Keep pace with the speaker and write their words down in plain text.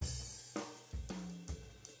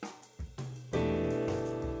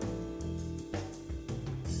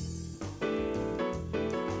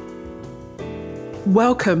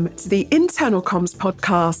Welcome to the Internal Comms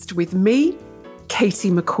podcast with me,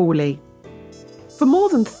 Katie McCauley. For more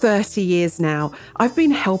than 30 years now, I've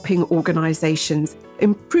been helping organisations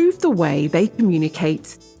improve the way they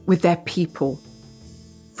communicate with their people.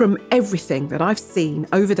 From everything that I've seen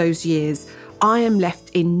over those years, I am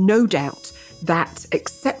left in no doubt that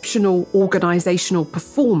exceptional organisational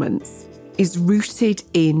performance is rooted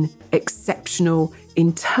in exceptional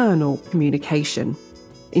internal communication.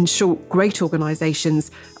 In short, great organisations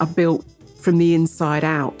are built from the inside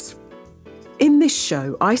out. In this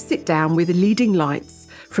show, I sit down with leading lights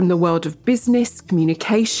from the world of business,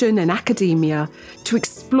 communication and academia to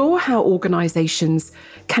explore how organisations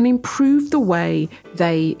can improve the way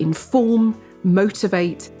they inform,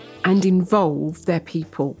 motivate and involve their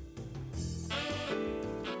people.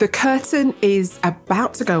 The curtain is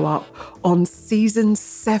about to go up on season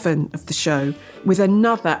 7 of the show with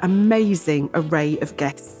another amazing array of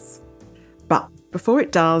guests. But before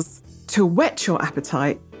it does, to whet your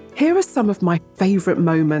appetite, here are some of my favourite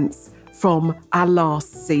moments from our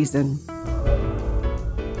last season.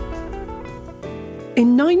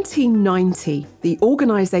 In 1990, the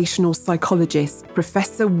organisational psychologist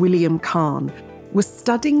Professor William Kahn was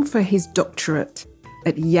studying for his doctorate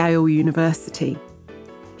at Yale University.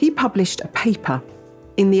 He published a paper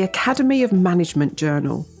in the Academy of Management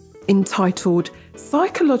journal entitled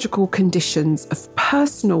Psychological Conditions of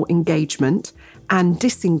Personal Engagement and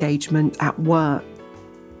Disengagement at Work.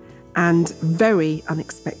 And very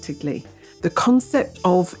unexpectedly, the concept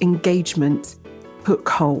of engagement took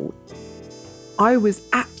hold. I was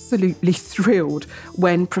absolutely thrilled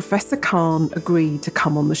when Professor Kahn agreed to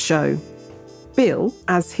come on the show. Bill,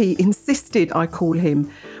 as he insisted I call him,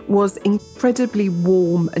 was incredibly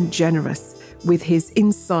warm and generous with his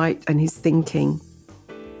insight and his thinking.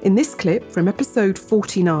 In this clip from episode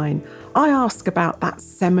 49, I ask about that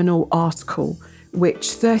seminal article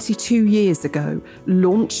which 32 years ago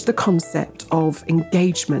launched the concept of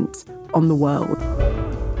engagement on the world.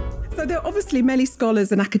 So there are obviously many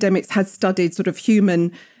scholars and academics had studied sort of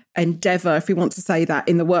human endeavour, if we want to say that,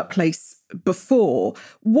 in the workplace before.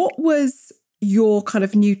 What was your kind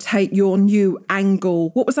of new take, your new angle?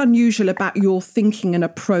 What was unusual about your thinking and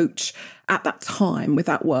approach at that time with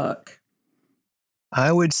that work?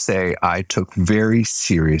 I would say I took very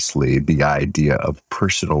seriously the idea of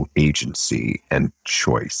personal agency and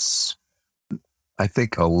choice. I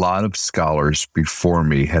think a lot of scholars before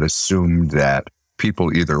me had assumed that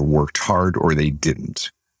people either worked hard or they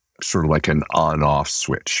didn't, sort of like an on-off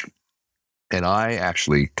switch. And I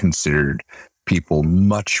actually considered people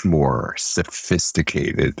much more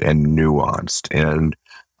sophisticated and nuanced. And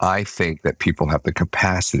I think that people have the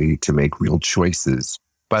capacity to make real choices,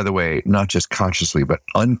 by the way, not just consciously, but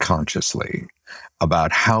unconsciously,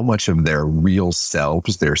 about how much of their real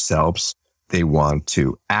selves, they want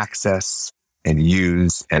to access and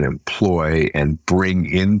use and employ and bring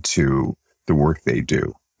into the work they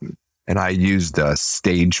do. And I used a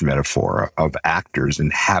stage metaphor of actors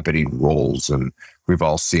inhabiting roles. And we've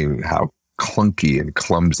all seen how clunky and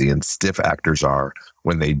clumsy and stiff actors are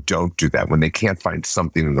when they don't do that, when they can't find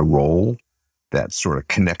something in the role that sort of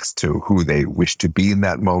connects to who they wish to be in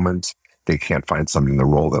that moment. They can't find something in the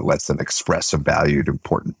role that lets them express a valued,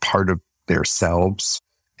 important part of their selves.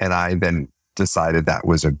 And I then decided that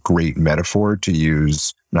was a great metaphor to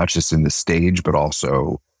use, not just in the stage, but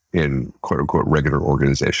also in quote unquote regular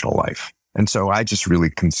organizational life. And so I just really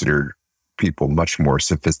considered people much more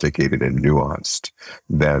sophisticated and nuanced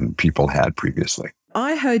than people had previously.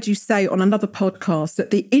 I heard you say on another podcast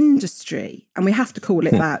that the industry, and we have to call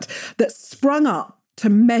it that sprung up to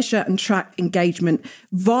measure and track engagement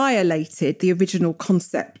violated the original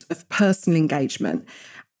concept of personal engagement.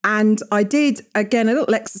 And I did, again, a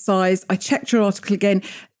little exercise. I checked your article again.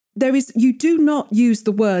 You do not use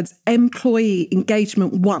the words employee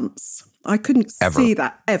engagement once. I couldn't see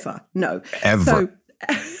that ever. No. Ever. So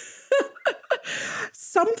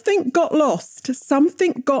something got lost,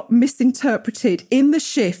 something got misinterpreted in the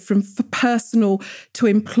shift from personal to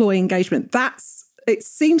employee engagement. It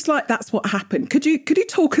seems like that's what happened. Could you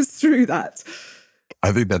talk us through that?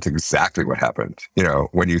 I think that's exactly what happened.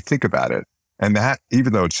 When you think about it, and that,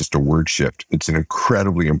 even though it's just a word shift, it's an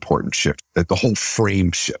incredibly important shift, that the whole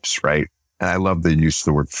frame shifts, right? And I love the use of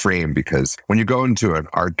the word frame, because when you go into an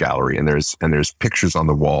art gallery and there's pictures on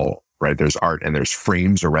the wall, right? There's art and there's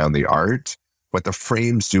frames around the art. What the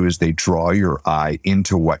frames do is they draw your eye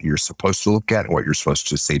into what you're supposed to look at and what you're supposed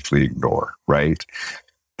to safely ignore, right?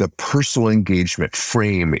 The personal engagement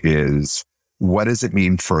frame is, what does it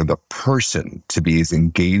mean for the person to be as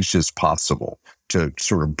engaged as possible, to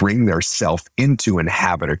sort of bring their self into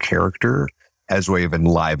inhabit a character as a way of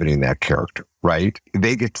enlivening that character, right?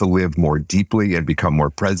 They get to live more deeply and become more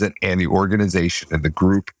present, and the organization and the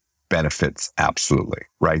group benefits absolutely,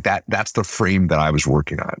 right? That's the frame that I was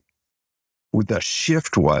working on. The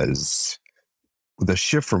shift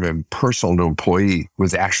from impersonal to employee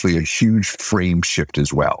was actually a huge frame shift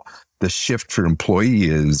as well. The shift for employee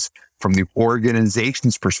is from the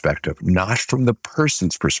organization's perspective, not from the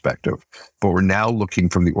person's perspective, but we're now looking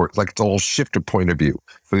from it's a whole shift of point of view.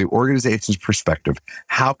 From the organization's perspective,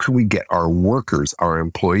 how can we get our workers, our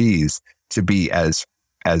employees, to be as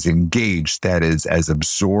engaged, that is, as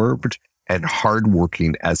absorbed and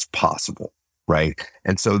hardworking as possible, right?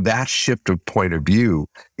 And so that shift of point of view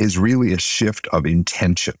is really a shift of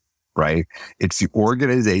intention, right? It's the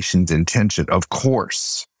organization's intention, of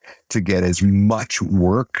course, to get as much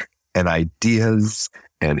work and ideas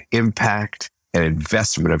and impact and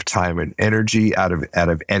investment of time and energy out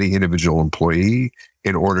of any individual employee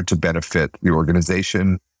in order to benefit the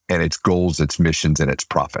organization and its goals, its missions, and its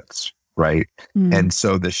profits, right? And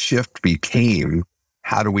so the shift became,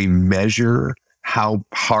 how do we measure how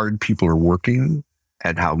hard people are working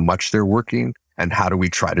and how much they're working, and how do we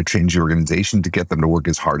try to change the organization to get them to work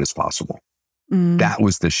as hard as possible? That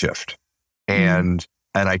was the shift. And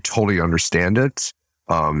I totally understand it.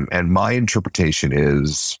 And my interpretation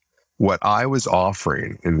is what I was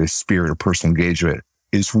offering in the spirit of personal engagement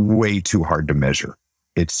is way too hard to measure.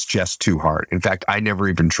 It's just too hard. In fact, I never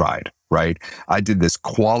even tried, right? I did this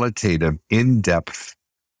qualitative, in-depth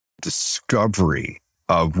discovery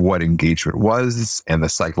of what engagement was and the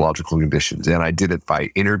psychological conditions. And I did it by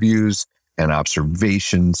interviews and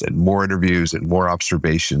observations and more interviews and more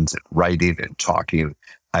observations and writing and talking.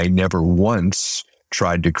 I never once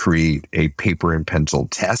tried to create a paper and pencil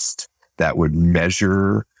test that would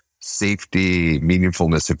measure safety,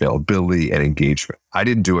 meaningfulness, availability, and engagement. I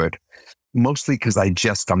didn't do it mostly because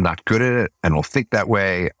I'm not good at it. I don't think that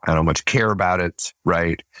way. I don't much care about it,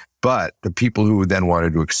 right? But the people who then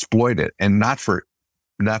wanted to exploit it, and not for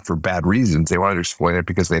bad reasons, they wanted to exploit it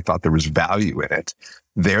because they thought there was value in it.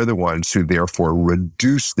 They're the ones who therefore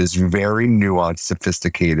reduce this very nuanced,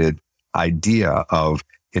 sophisticated idea of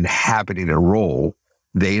inhabiting a role.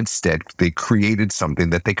 They created something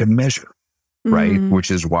that they could measure, right?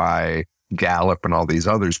 Which is why Gallup and all these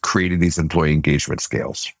others created these employee engagement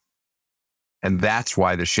scales. And that's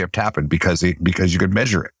why the shift happened, because you could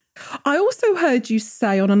measure it. I also heard you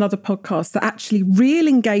say on another podcast that actually real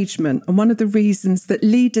engagement, and one of the reasons that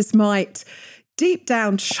leaders might deep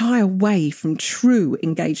down shy away from true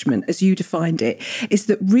engagement, as you defined it, is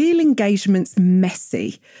that real engagement's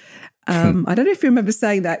messy. I don't know if you remember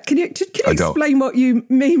saying that. Can you explain what you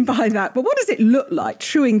mean by that? But what does it look like,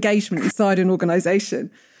 true engagement inside an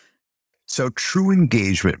organization? So true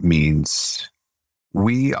engagement means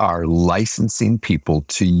we are licensing people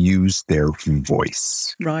to use their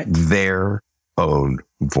voice, right? Their own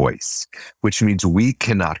voice, which means we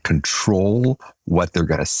cannot control what they're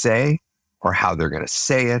going to say or how they're going to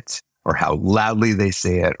say it or how loudly they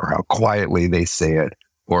say it or how quietly they say it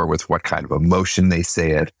or with what kind of emotion they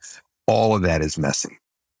say it. All of that is messy,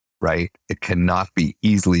 right? It cannot be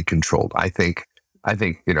easily controlled. I think,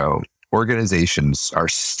 organizations are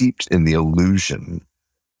steeped in the illusion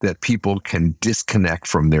that people can disconnect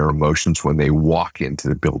from their emotions when they walk into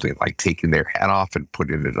the building, like taking their hat off and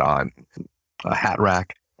putting it on a hat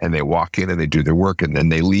rack, and they walk in and they do their work, and then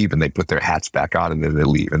they leave and they put their hats back on and then they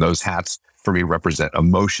leave. And those hats for me represent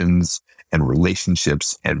emotions and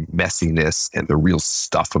relationships and messiness and the real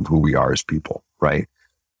stuff of who we are as people, right?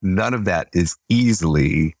 None of that is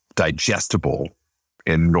easily digestible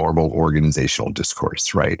in normal organizational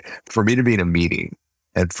discourse, right? For me to be in a meeting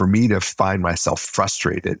and for me to find myself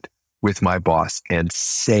frustrated with my boss and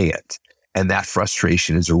say it, and that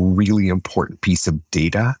frustration is a really important piece of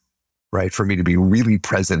data, right? For me to be really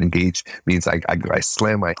present, engaged, means I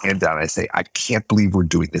slam my hand down and I say, I can't believe we're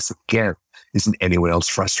doing this again. Isn't anyone else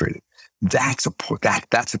frustrated? That's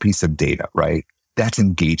a piece of data, right? That's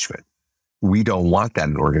engagement. We don't want that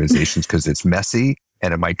in organizations because it's messy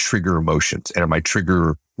and it might trigger emotions and it might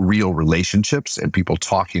trigger real relationships and people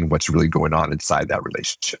talking what's really going on inside that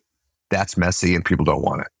relationship. That's messy and people don't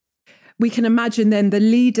want it. We can imagine then the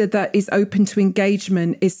leader that is open to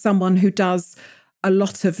engagement is someone who does a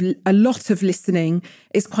lot of listening,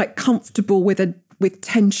 is quite comfortable with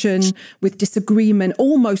tension, with disagreement,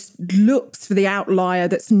 almost looks for the outlier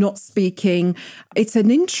that's not speaking. It's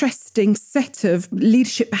an interesting set of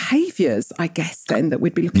leadership behaviors, I guess, then, that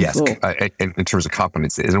we'd be looking for. Yes, in terms of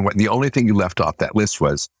competencies. And the only thing you left off that list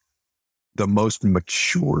was the most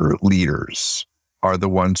mature leaders are the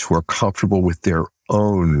ones who are comfortable with their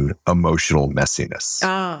own emotional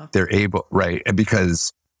messiness. They're able, right? And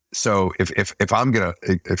because So if I'm gonna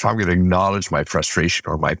acknowledge my frustration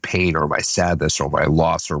or my pain or my sadness or my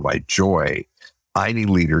loss or my joy, I need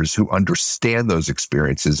leaders who understand those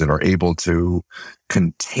experiences and are able to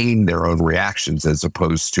contain their own reactions as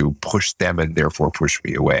opposed to push them and therefore push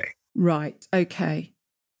me away. Right. Okay.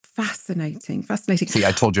 Fascinating. Fascinating. See,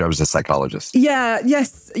 I told you I was a psychologist. Yeah.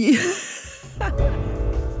 Yes.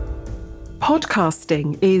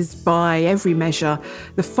 Podcasting is, by every measure,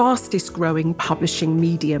 the fastest growing publishing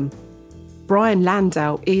medium. Brian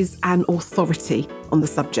Landau is an authority on the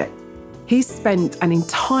subject. He's spent an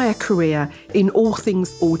entire career in all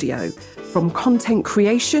things audio, from content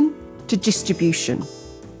creation to distribution.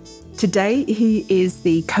 Today, he is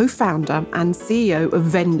the co-founder and CEO of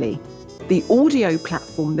Venly, the audio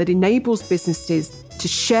platform that enables businesses to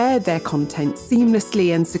share their content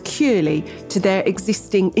seamlessly and securely to their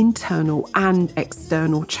existing internal and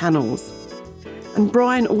external channels. And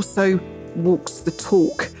Brian also walks the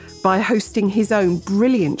talk by hosting his own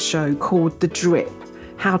brilliant show called The Drip: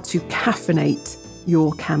 How to Caffeinate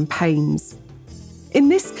Your Campaigns. In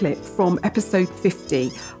this clip from episode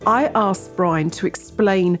 50, I asked Brian to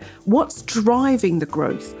explain what's driving the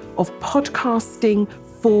growth of podcasting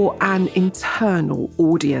for an internal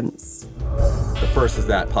audience. The first is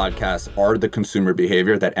that podcasts are the consumer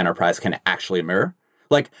behavior that enterprise can actually mirror.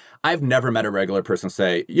 Like, I've never met a regular person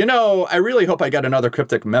say, I really hope I get another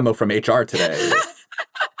cryptic memo from HR today.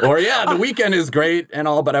 Or, yeah, the weekend is great and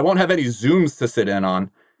all, but I won't have any Zooms to sit in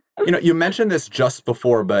on. You mentioned this just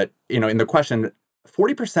before, but, in the question,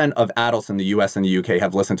 40% of adults in the US and the UK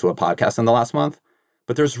have listened to a podcast in the last month.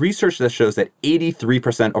 But there's research that shows that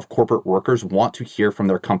 83% of corporate workers want to hear from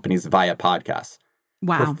their companies via podcasts.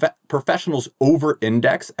 Wow. Professionals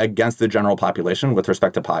over-index against the general population with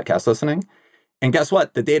respect to podcast listening. And guess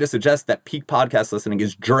what? The data suggests that peak podcast listening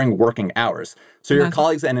is during working hours. So your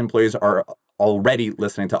colleagues and employees are already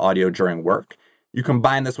listening to audio during work. You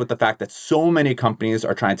combine this with the fact that so many companies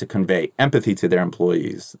are trying to convey empathy to their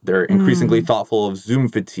employees. They're increasingly thoughtful of Zoom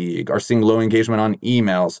fatigue, are seeing low engagement on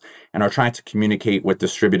emails, and are trying to communicate with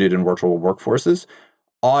distributed and virtual workforces.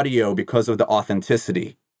 Audio, because of the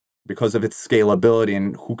authenticity, because of its scalability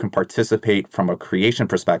and who can participate from a creation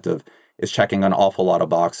perspective, is checking an awful lot of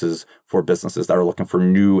boxes for businesses that are looking for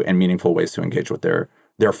new and meaningful ways to engage with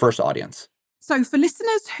their first audience. So for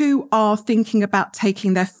listeners who are thinking about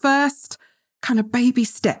taking their first kind of baby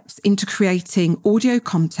steps into creating audio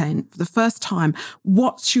content for the first time,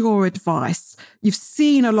 what's your advice? You've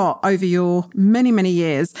seen a lot over your many, many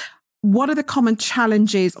years. What are the common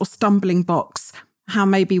challenges or stumbling blocks? How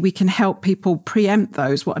maybe we can help people preempt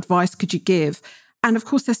those? What advice could you give? And of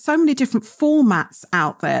course, there's so many different formats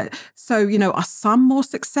out there. So, are some more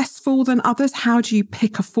successful than others? How do you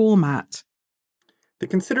pick a format? The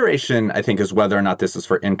consideration, I think, is whether or not this is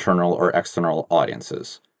for internal or external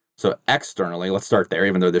audiences. So externally, let's start there,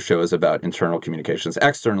 even though the show is about internal communications.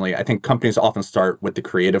 Externally, I think companies often start with the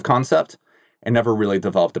creative concept and never really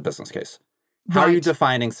develop the business case. How are you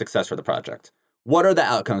defining success for the project? What are the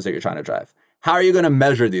outcomes that you're trying to drive? How are you going to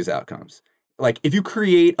measure these outcomes? Like, if you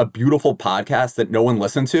create a beautiful podcast that no one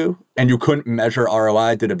listened to and you couldn't measure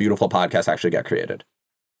ROI, did a beautiful podcast actually get created?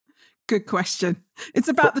 Good question. It's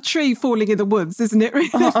about the tree falling in the woods, isn't it? Really?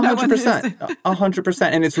 100%. 100%.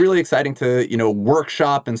 And it's really exciting to,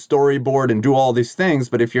 workshop and storyboard and do all these things.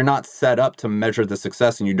 But if you're not set up to measure the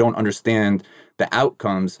success and you don't understand the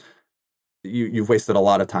outcomes, you've wasted a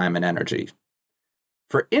lot of time and energy.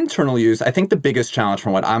 For internal use, I think the biggest challenge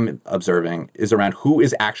from what I'm observing is around who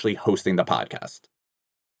is actually hosting the podcast.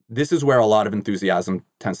 This is where a lot of enthusiasm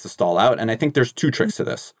tends to stall out. And I think there's two tricks to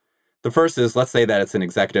this. The first is, let's say that it's an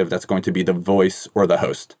executive that's going to be the voice or the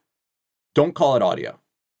host. Don't call it audio.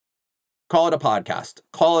 Call it a podcast.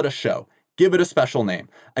 Call it a show. Give it a special name.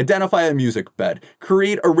 Identify a music bed.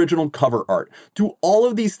 Create original cover art. Do all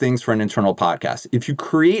of these things for an internal podcast. If you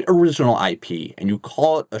create original IP and you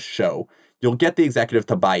call it a show, you'll get the executive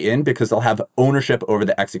to buy in because they'll have ownership over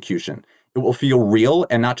the execution. It will feel real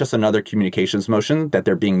and not just another communications motion that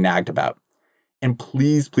they're being nagged about. And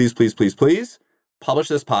please, please, please, please, please, publish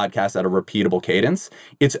this podcast at a repeatable cadence.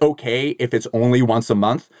 It's okay if it's only once a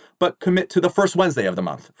month, but commit to the first Wednesday of the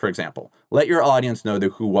month, for example. Let your audience know the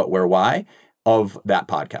who, what, where, why of that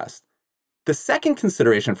podcast. The second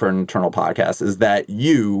consideration for an internal podcast is that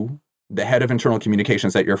you, the head of internal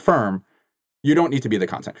communications at your firm, you don't need to be the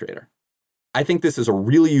content creator. I think this is a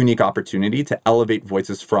really unique opportunity to elevate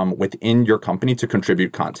voices from within your company to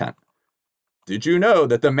contribute content. Did you know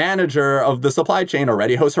that the manager of the supply chain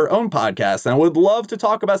already hosts her own podcast and would love to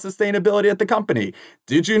talk about sustainability at the company?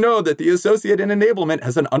 Did you know that the associate in enablement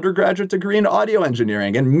has an undergraduate degree in audio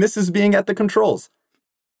engineering and misses being at the controls?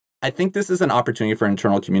 I think this is an opportunity for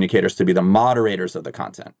internal communicators to be the moderators of the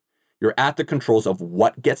content. You're at the controls of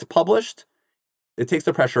what gets published. It takes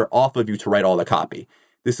the pressure off of you to write all the copy.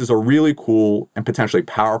 This is a really cool and potentially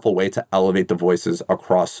powerful way to elevate the voices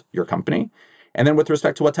across your company. And then with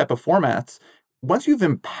respect to what type of formats, once you've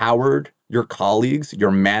empowered your colleagues,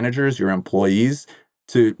 your managers, your employees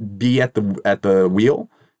to be at the wheel,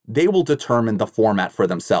 they will determine the format for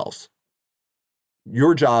themselves.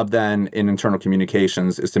 Your job then in internal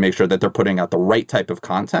communications is to make sure that they're putting out the right type of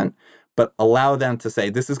content, but allow them to say,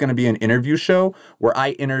 this is going to be an interview show where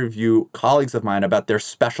I interview colleagues of mine about their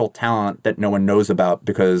special talent that no one knows about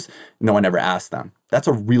because no one ever asked them. That's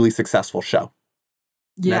a really successful show.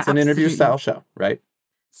 Yeah, that's an interview style show, right?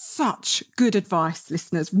 Such good advice,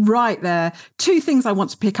 listeners, right there. Two things I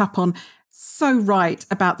want to pick up on. So right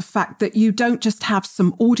about the fact that you don't just have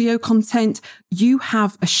some audio content, you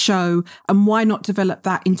have a show, and why not develop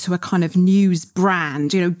that into a kind of news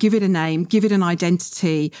brand, give it a name, give it an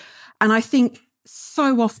identity. And I think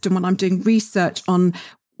so often when I'm doing research on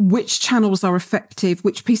which channels are effective,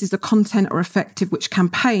 which pieces of content are effective, which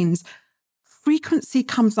campaigns, frequency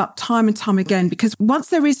comes up time and time again, because once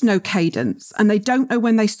there is no cadence and they don't know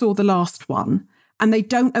when they saw the last one and they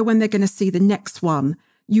don't know when they're going to see the next one,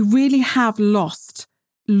 you really have lost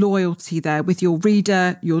loyalty there with your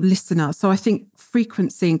reader, your listener. So I think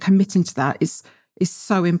frequency and committing to that is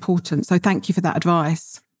so important. So thank you for that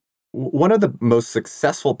advice. One of the most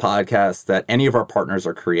successful podcasts that any of our partners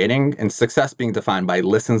are creating, and success being defined by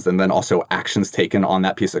listens and then also actions taken on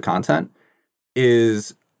that piece of content,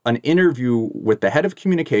 is an interview with the head of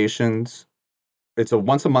communications. It's a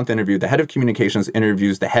once-a-month interview. The head of communications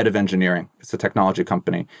interviews the head of engineering. It's a technology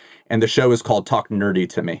company. And the show is called Talk Nerdy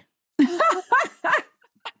to Me. I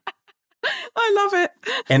love it.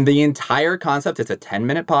 And the entire concept, it's a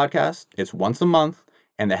 10-minute podcast. It's once a month.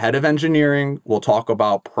 And the head of engineering will talk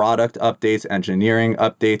about product updates, engineering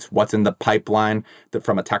updates, what's in the pipeline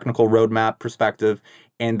from a technical roadmap perspective.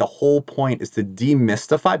 And the whole point is to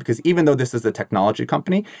demystify, because even though this is a technology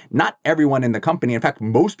company, not everyone in the company, in fact,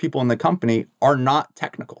 most people in the company are not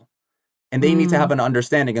technical. And they need to have an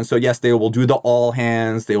understanding. And so, yes, they will do the all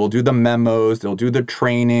hands, they will do the memos, they'll do the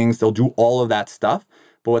trainings, they'll do all of that stuff.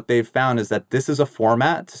 But what they've found is that this is a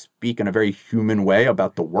format to speak in a very human way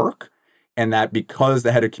about the work. And that because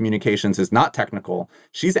the head of communications is not technical,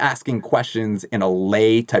 she's asking questions in a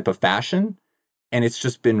lay type of fashion. And it's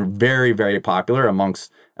just been very, very popular amongst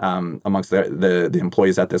the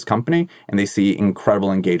employees at this company. And they see incredible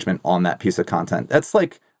engagement on that piece of content. That's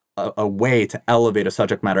like a way to elevate a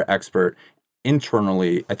subject matter expert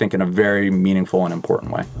internally, I think, in a very meaningful and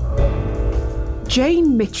important way.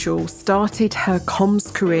 Jane Mitchell started her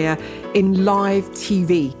comms career in live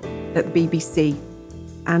TV at the BBC.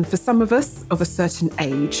 And for some of us of a certain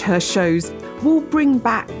age, her shows will bring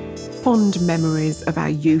back fond memories of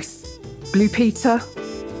our youth. Blue Peter,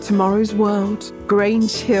 Tomorrow's World,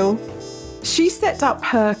 Grange Hill. She set up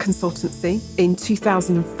her consultancy in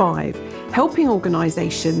 2005, helping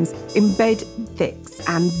organisations embed ethics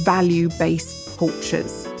and value-based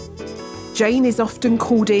cultures. Jane is often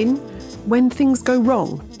called in when things go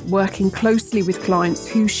wrong, working closely with clients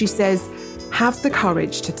who, she says, have the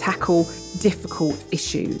courage to tackle difficult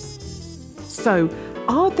issues. So,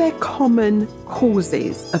 are there common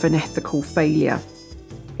causes of an ethical failure?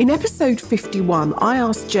 In episode 51, I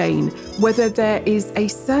asked Jane whether there is a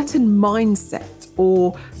certain mindset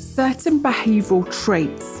or certain behavioural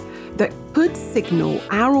traits that could signal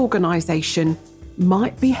our organisation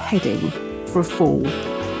might be heading for a fall.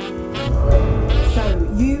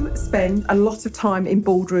 So you spend a lot of time in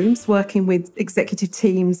boardrooms working with executive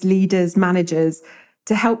teams, leaders, managers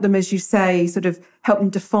to help them, as you say, sort of help them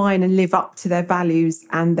define and live up to their values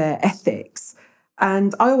and their ethics.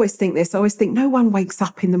 And I always think no one wakes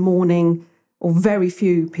up in the morning, or very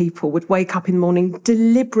few people would wake up in the morning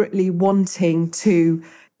deliberately wanting to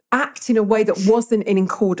act in a way that wasn't in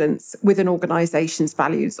accordance with an organisation's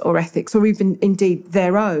values or ethics, or even indeed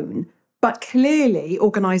their own. But clearly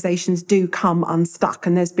organisations do come unstuck,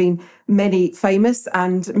 and there's been many famous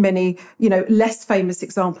and many, less famous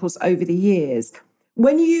examples over the years.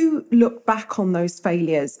 When you look back on those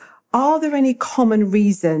failures, are there any common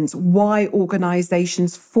reasons why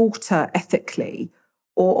organisations falter ethically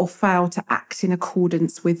or fail to act in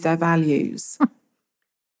accordance with their values?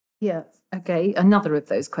 Yeah, okay, another of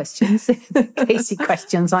those questions. Casey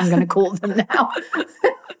questions, I'm going to call them now.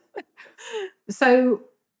 So,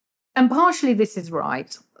 and partially this is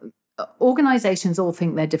right. Organisations all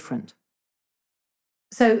think they're different.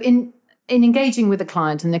 So in engaging with a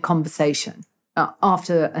client in their conversation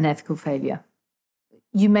after an ethical failure,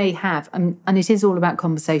 you may have, and it is all about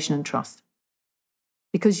conversation and trust.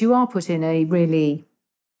 because you are put in a really,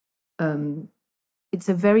 it's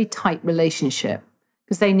a very tight relationship,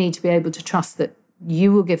 because they need to be able to trust that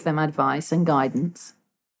you will give them advice and guidance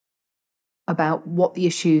about what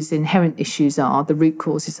the inherent issues are, the root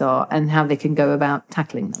causes are, and how they can go about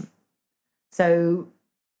tackling them. So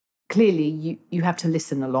clearly you have to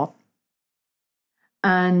listen a lot.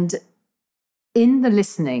 And in the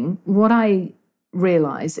listening, what I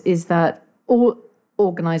realize is that all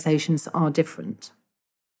organizations are different,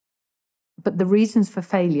 but the reasons for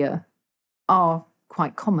failure are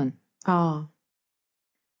quite common.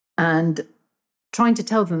 And trying to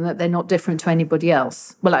tell them that they're not different to anybody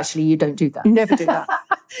else, well, actually, you don't do that. You never do that.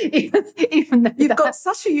 even though You've got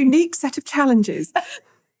such a unique set of challenges.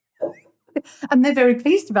 And they're very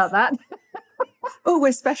pleased about that. Oh,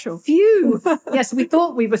 we're special. Phew. Yes, we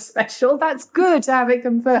thought we were special. That's good to have it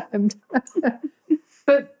confirmed.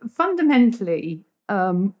 But fundamentally,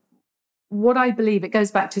 what I believe, it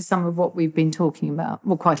goes back to some of what we've been talking about,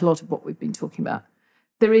 well, quite a lot of what we've been talking about.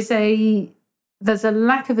 There's a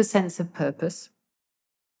lack of a sense of purpose.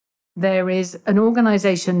 There is an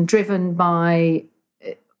organization driven by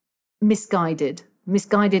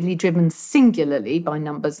misguidedly driven singularly by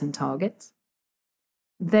numbers and targets.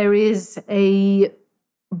 There is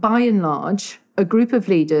by and large, a group of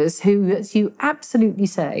leaders who, as you absolutely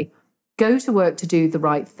say, go to work to do the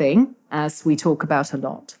right thing, as we talk about a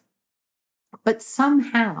lot. But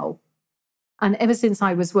somehow, and ever since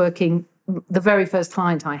I was working, the very first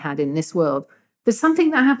client I had in this world, there's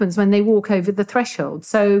something that happens when they walk over the threshold.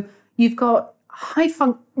 So you've got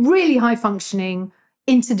really high-functioning,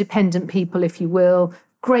 interdependent people, if you will,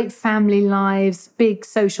 great family lives, big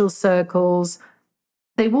social circles.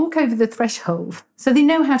 They walk over the threshold, so they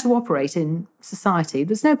know how to operate in society.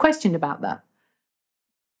 There's no question about that.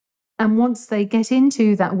 And once they get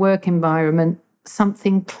into that work environment,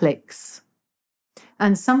 something clicks.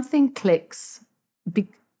 And something clicks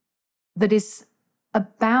that is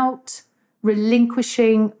about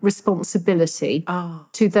relinquishing responsibility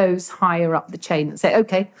to those higher up the chain and say,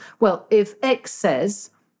 okay, well, if X says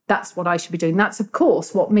that's what I should be doing, that's, of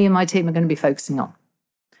course, what me and my team are going to be focusing on.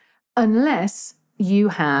 Unless you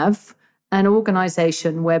have an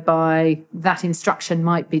organization whereby that instruction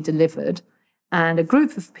might be delivered and a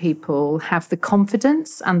group of people have the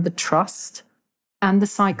confidence and the trust and the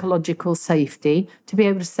psychological safety to be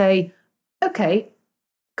able to say, okay,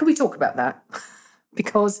 can we talk about that?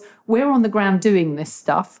 Because we're on the ground doing this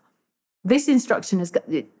stuff. This instruction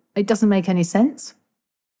it doesn't make any sense.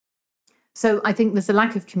 So I think there's a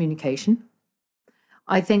lack of communication.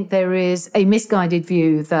 I think there is a misguided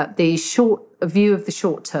view that a view of the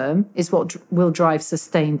short term is what will drive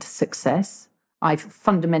sustained success. I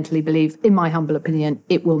fundamentally believe, in my humble opinion,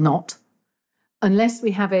 it will not. Unless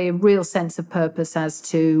we have a real sense of purpose as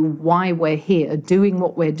to why we're here doing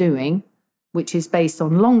what we're doing, which is based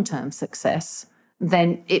on long-term success,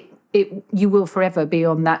 then you will forever be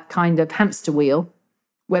on that kind of hamster wheel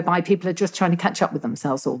whereby people are just trying to catch up with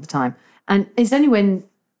themselves all the time. And it's only when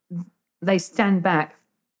they stand back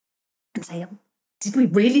and say, did we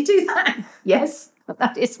really do that? Yes,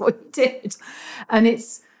 that is what we did. And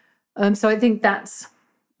it's, so I think that's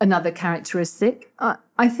another characteristic.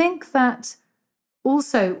 I think that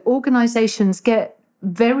also organizations get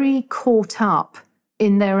very caught up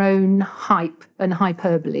in their own hype and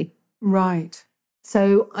hyperbole. Right.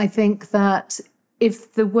 So I think that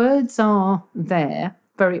if the words are there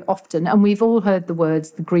very often, and we've all heard the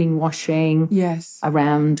words, the greenwashing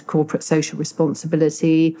around corporate social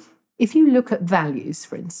responsibility. If you look at values,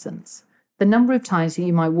 for instance, the number of times that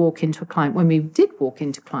you might walk into a client, when we did walk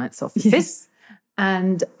into clients' offices,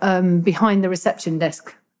 and behind the reception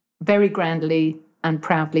desk, very grandly and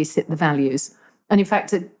proudly sit the values. And in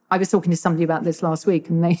fact, I was talking to somebody about this last week,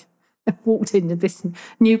 and they walked into this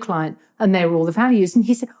new client, and there were all the values. And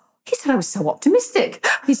he said, I was so optimistic.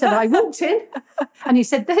 He said, I walked in, and he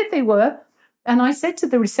said, there they were. And I said to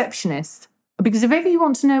the receptionist, because if ever you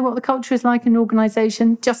want to know what the culture is like in an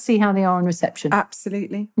organisation, just see how they are on reception.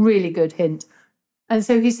 Absolutely. Really good hint. And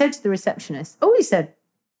so he said to the receptionist, he said,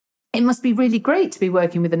 it must be really great to be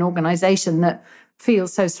working with an organisation that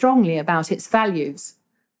feels so strongly about its values.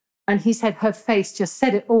 And he said her face just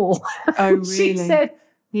said it all. Oh, really? She said,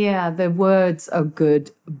 yeah, the words are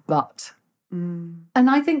good, but. And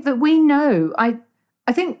I think that we know, I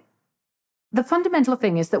think the fundamental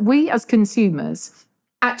thing is that we as consumers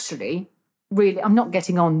actually really, I'm not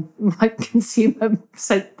getting on my consumer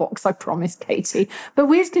soapbox, I promise, Katie, but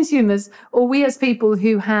we as consumers, or we as people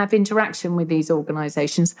who have interaction with these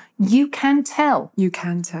organisations, you can tell. You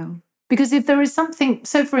can tell. Because if there is something,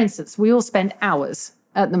 so for instance, we all spend hours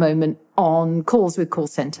at the moment on calls with call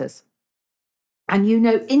centres. And you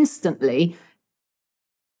know instantly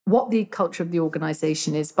what the culture of the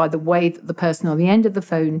organization is by the way that the person on the end of the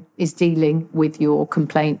phone is dealing with your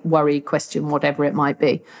complaint, worry, question, whatever it might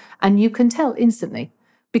be. And you can tell instantly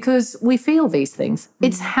because we feel these things.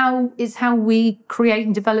 It's how we create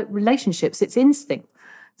and develop relationships. It's instinct.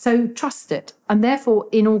 So trust it. And therefore,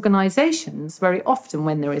 in organizations, very often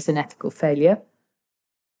when there is an ethical failure,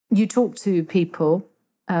 you talk to people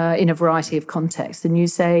in a variety of contexts and you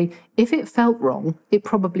say, if it felt wrong, it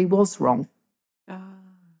probably was wrong.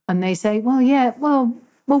 And they say, well,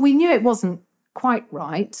 we knew it wasn't quite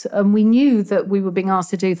right. And we knew that we were being asked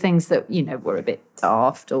to do things that, were a bit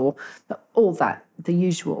daft or all that, the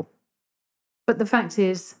usual. But the fact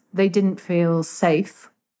is, they didn't feel safe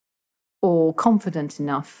or confident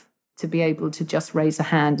enough to be able to just raise a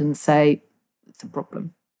hand and say, it's a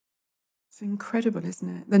problem. It's incredible, isn't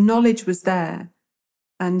it? The knowledge was there,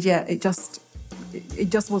 and yet it just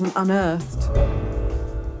wasn't unearthed.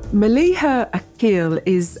 Maliha Akil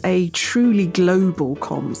is a truly global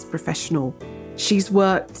comms professional. She's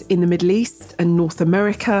worked in the Middle East and North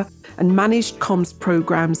America and managed comms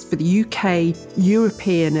programs for the UK,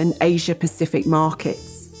 European and Asia Pacific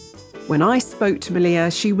markets. When I spoke to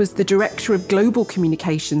Maliha, she was the Director of Global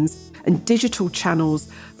Communications and Digital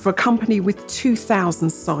Channels for a company with 2,000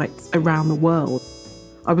 sites around the world.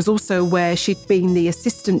 I was also aware she'd been the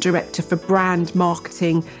Assistant Director for Brand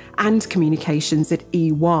Marketing and Communications at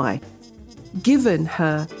EY. Given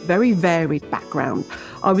her very varied background,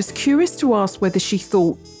 I was curious to ask whether she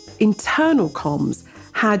thought internal comms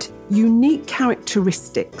had unique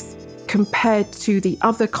characteristics compared to the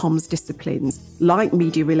other comms disciplines like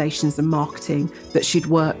media relations and marketing that she'd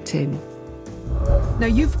worked in. Now,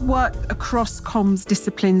 you've worked across comms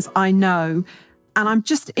disciplines, I know, and I'm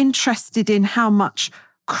just interested in how much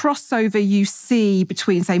crossover you see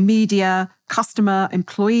between, say, media, customer,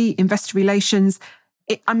 employee, investor relations.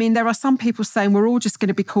 There are some people saying we're all just going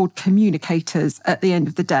to be called communicators at the end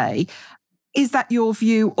of the day. Is that your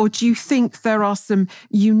view, or do you think there are some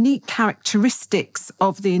unique characteristics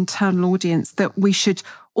of the internal audience that we should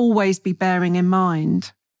always be bearing in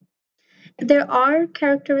mind? There are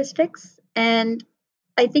characteristics, and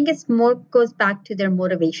I think it's more goes back to their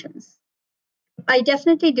motivations. I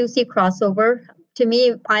definitely do see crossover. To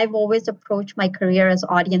me, I've always approached my career as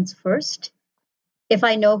audience first. If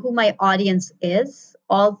I know who my audience is,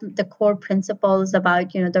 all the core principles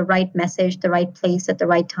about, the right message, the right place at the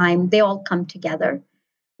right time, they all come together.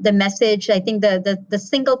 The message, I think the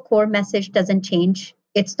single core message doesn't change.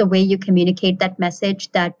 It's the way you communicate that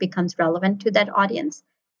message that becomes relevant to that audience.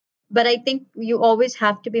 But I think you always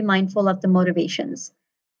have to be mindful of the motivations.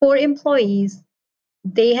 For employees,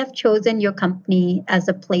 they have chosen your company as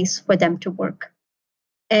a place for them to work.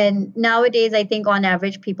 And nowadays, I think on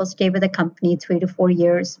average, people stay with a company 3 to 4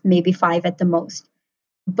 years, maybe 5 at the most.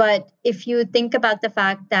 But if you think about the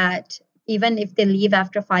fact that even if they leave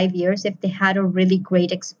after 5 years, if they had a really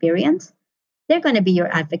great experience, they're going to be your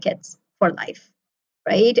advocates for life,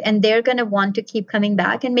 right? And they're going to want to keep coming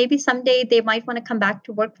back. And maybe someday they might want to come back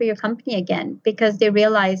to work for your company again because they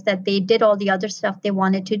realize that they did all the other stuff they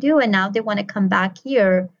wanted to do. And now they want to come back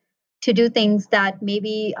here to do things that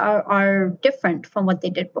maybe are different from what they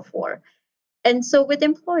did before. And so with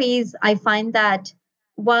employees, I find that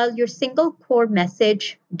while your single core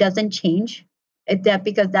message doesn't change,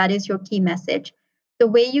 because that is your key message, the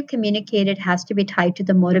way you communicate it has to be tied to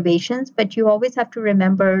the motivations, but you always have to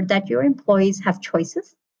remember that your employees have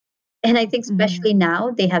choices. And I think especially now,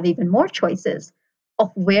 they have even more choices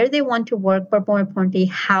of where they want to work, but more importantly,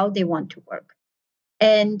 how they want to work.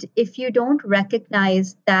 And if you don't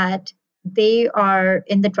recognize that they are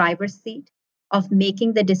in the driver's seat of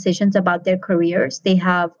making the decisions about their careers, they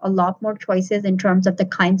have a lot more choices in terms of the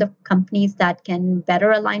kinds of companies that can better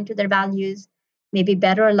align to their values, maybe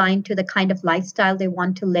better align to the kind of lifestyle they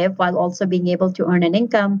want to live while also being able to earn an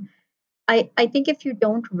income. I think if you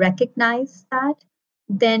don't recognize that,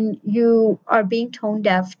 then you are being tone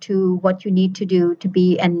deaf to what you need to do to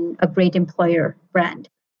be a great employer brand.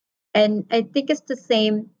 And I think it's the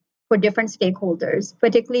same for different stakeholders,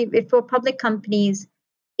 particularly if for public companies,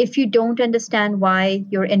 if you don't understand why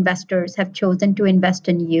your investors have chosen to invest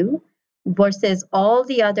in you versus all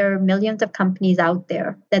the other millions of companies out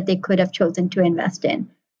there that they could have chosen to invest in.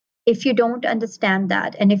 If you don't understand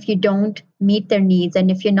that, and if you don't meet their needs, and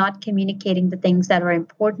if you're not communicating the things that are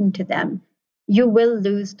important to them, you will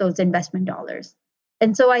lose those investment dollars.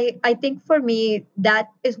 And so I think for me, that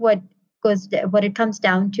is what it comes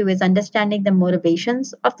down to is understanding the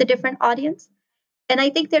motivations of the different audience. And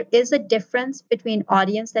I think there is a difference between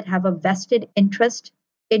audience that have a vested interest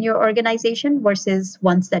in your organization versus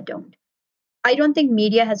ones that don't. I don't think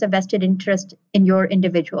media has a vested interest in your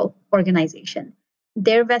individual organization.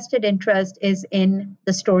 Their vested interest is in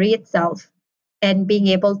the story itself and being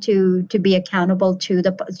able to be accountable to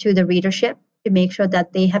the readership to make sure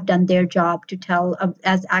that they have done their job to tell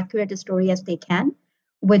as accurate a story as they can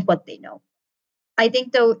with what they know. I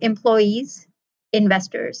think though employees,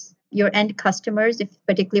 investors, your end customers, if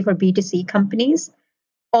particularly for B2C companies,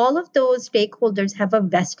 all of those stakeholders have a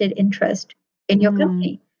vested interest in your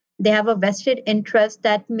company. They have a vested interest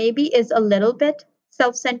that maybe is a little bit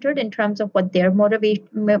self-centered in terms of what their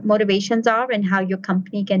motivations are and how your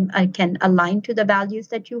company can align to the values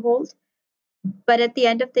that you hold. But at the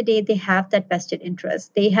end of the day, they have that vested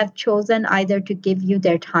interest. They have chosen either to give you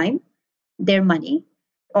their time, their money,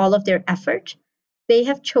 all of their effort. They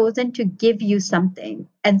have chosen to give you something.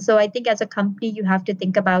 And so I think as a company, you have to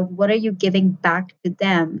think about what are you giving back to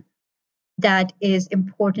them that is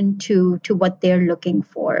important to what they're looking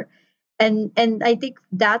for. And I think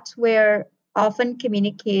that's where often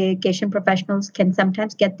communication professionals can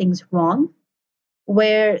sometimes get things wrong,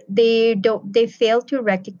 where they fail to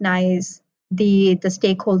recognize the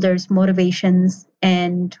stakeholders' motivations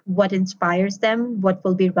and what inspires them, what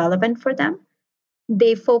will be relevant for them.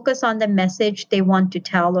 They focus on the message they want to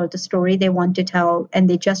tell or the story they want to tell, and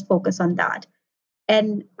they just focus on that.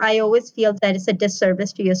 And I always feel that it's a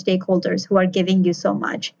disservice to your stakeholders who are giving you so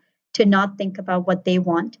much to not think about what they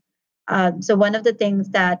want. So one of the things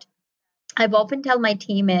that I've often tell my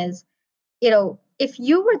team is, if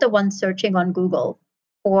you were the one searching on Google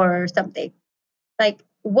for something, like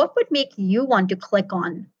what would make you want to click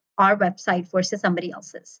on our website versus somebody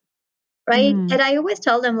else's? Right. And I always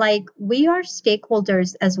tell them, like, we are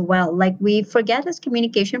stakeholders as well. Like, we forget as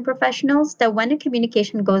communication professionals that when a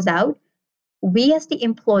communication goes out, we as the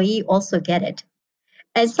employee also get it.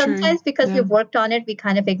 And It's sometimes true. because Yeah. we've worked on it, we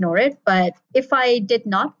kind of ignore it. But if I did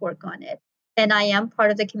not work on it and I am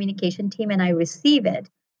part of the communication team and I receive it,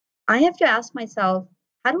 I have to ask myself,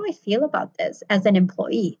 how do I feel about this as an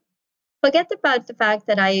employee? Forget about the fact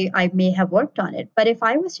that I may have worked on it. But if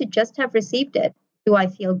I was to just have received it, do I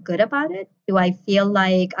feel good about it? Do I feel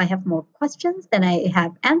like I have more questions than I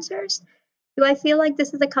have answers? Do I feel like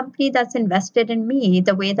this is a company that's invested in me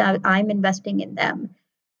the way that I'm investing in them?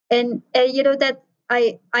 And that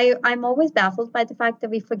I'm always baffled by the fact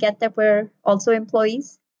that we forget that we're also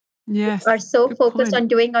employees. Yes. Are so Good focused point. on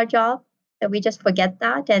doing our job that we just forget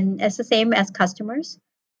that. And it's the same as customers.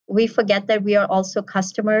 We forget that we are also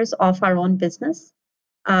customers of our own business.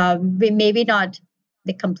 We maybe not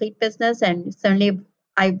the complete business, and certainly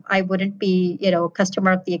I wouldn't be a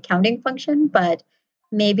customer of the accounting function, but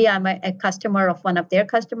maybe I'm a customer of one of their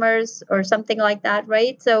customers or something like that,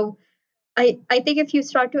 right? So I think if you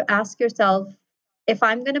start to ask yourself, if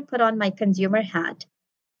I'm going to put on my consumer hat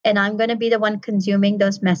and I'm going to be the one consuming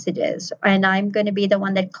those messages and I'm going to be the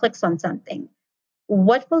one that clicks on something,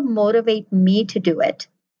 what will motivate me to do it?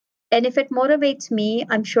 And if it motivates me,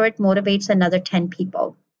 I'm sure it motivates another 10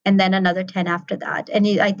 people and then another 10 after that. And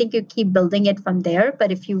I think you keep building it from there.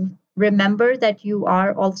 But if you remember that you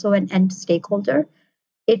are also an end stakeholder,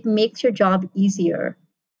 it makes your job easier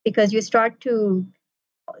because you start to,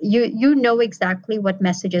 you know exactly what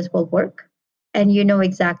messages will work and you know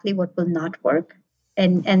exactly what will not work.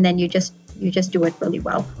 And then you just do it really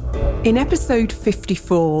well. In episode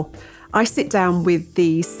 54, I sit down with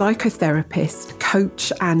the psychotherapist,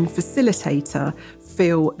 coach and facilitator,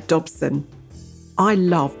 Phil Dobson. I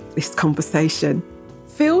love this conversation.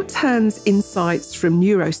 Phil turns insights from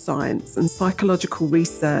neuroscience and psychological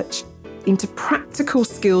research into practical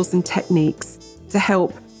skills and techniques to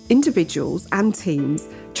help individuals and teams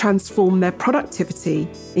transform their productivity,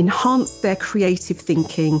 enhance their creative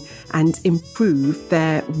thinking, and improve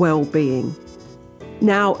their well-being.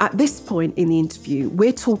 Now, at this point in the interview,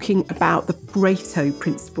 we're talking about the Pareto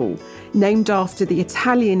principle, named after the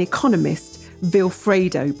Italian economist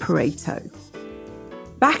Vilfredo Pareto.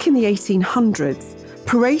 Back in the 1800s,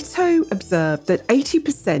 Pareto observed that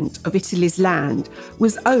 80% of Italy's land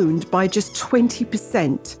was owned by just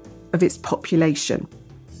 20% of its population.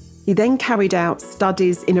 He then carried out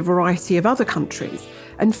studies in a variety of other countries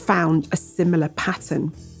and found a similar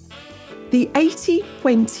pattern. The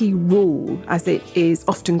 80-20 rule, as it is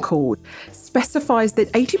often called, specifies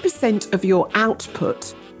that 80% of your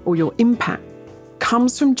output or your impact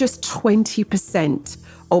comes from just 20%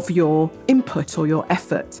 of your input or your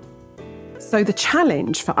effort. So the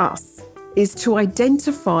challenge for us is to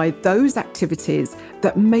identify those activities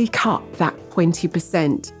that make up that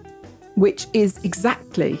 20%, which is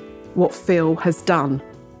exactly what Phil has done.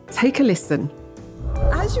 Take a listen.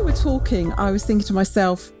 As you were talking, I was thinking to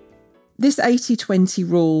myself, this 80-20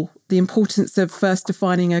 rule the importance of first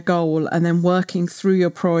defining a goal and then working through your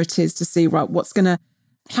priorities to see, right, what's going to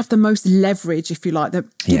have the most leverage, if you like, that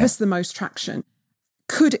give us the most traction,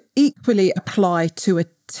 could equally apply to a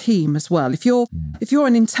team as well. If you're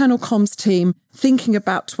an internal comms team thinking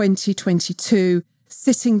about 2022,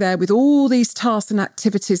 sitting there with all these tasks and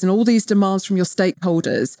activities and all these demands from your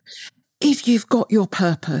stakeholders, if you've got your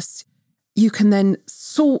purpose, you can then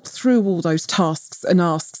sort through all those tasks and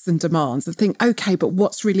asks and demands and think, okay, but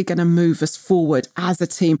what's really going to move us forward as a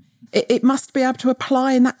team? It must be able to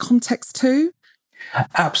apply in that context too.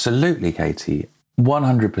 Absolutely, Katie.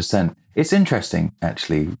 100%. It's interesting,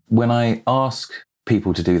 actually, when I ask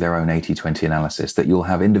people to do their own 80-20 analysis, that you'll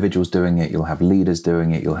have individuals doing it, you'll have leaders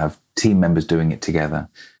doing it, you'll have team members doing it together.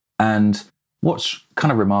 And what's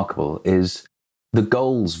kind of remarkable is the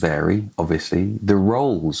goals vary, obviously, the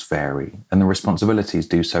roles vary, and the responsibilities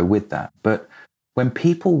do so with that. But when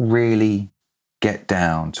people really get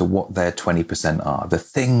down to what their 20% are, the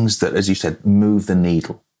things that, as you said, move the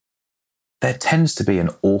needle, there tends to be an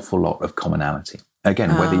awful lot of commonality.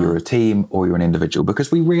 Again, whether you're a team or you're an individual,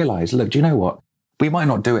 because we realize, look, do you know what? We might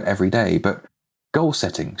not do it every day, but goal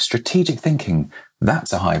setting, strategic thinking,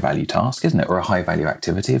 that's a high value task, isn't it? Or a high value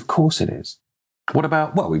activity? Of course it is. What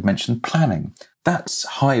about, well, we've mentioned planning. That's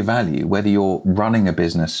high value, whether you're running a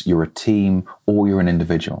business, you're a team, or you're an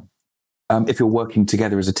individual. If you're working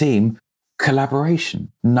together as a team,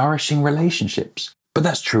 collaboration, nourishing relationships. But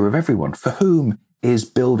that's true of everyone. For whom is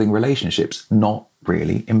building relationships not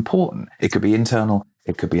really important? It could be internal,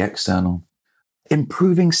 it could be external.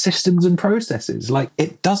 Improving systems and processes, like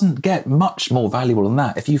it doesn't get much more valuable than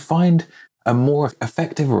that. If you find a more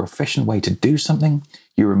effective or efficient way to do something,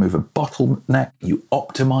 you remove a bottleneck, you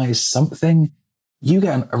optimize something, you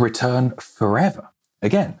get a return forever.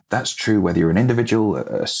 Again, that's true whether you're an individual,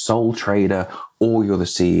 a sole trader, or you're the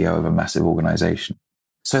CEO of a massive organization.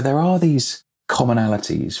 So there are these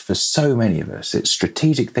commonalities for so many of us. It's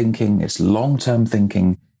strategic thinking, it's long-term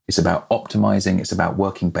thinking, it's about optimizing, it's about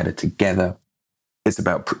working better together, it's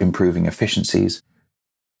about improving efficiencies.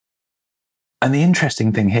 And the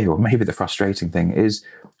interesting thing here, or maybe the frustrating thing, is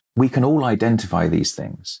we can all identify these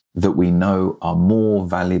things that we know are more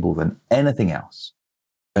valuable than anything else.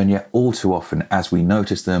 And yet all too often, as we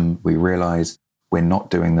notice them, we realize we're not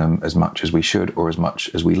doing them as much as we should or as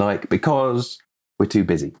much as we like because we're too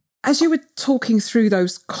busy. As you were talking through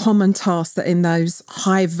those common tasks that in those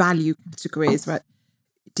high value categories, right?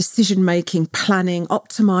 Decision-making, planning,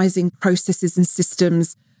 optimizing processes and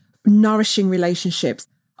systems, nourishing relationships,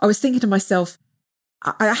 I was thinking to myself,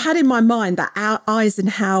 I had in my mind that our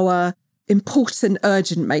Eisenhower important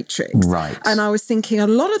urgent matrix. Right. And I was thinking a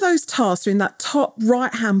lot of those tasks are in that top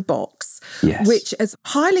right-hand box, Yes. which is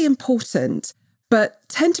highly important, but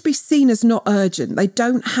tend to be seen as not urgent. They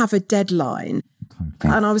don't have a deadline.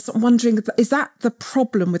 And I was wondering, is that the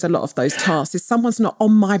problem with a lot of those tasks? Is someone's not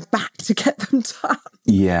on my back to get them done?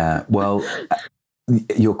 Yeah, well,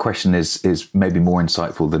 your question is maybe more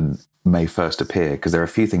insightful than may first appear, because there are a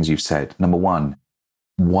few things you've said. Number one,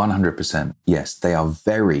 100%, yes, they are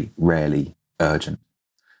very rarely urgent.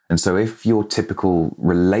 And so if your typical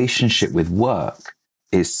relationship with work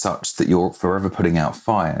is such that you're forever putting out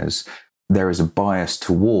fires, there is a bias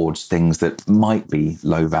towards things that might be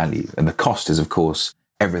low value. And the cost is, of course,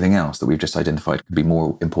 everything else that we've just identified could be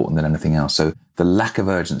more important than anything else. So the lack of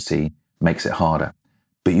urgency makes it harder.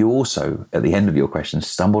 But you also, at the end of your question,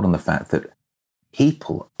 stumbled on the fact that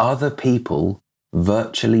other people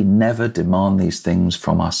virtually never demand these things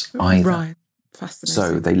from us either. Right. Fascinating.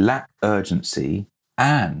 So they lack urgency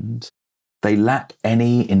and they lack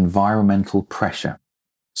any environmental pressure.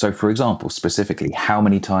 So, for example, specifically, how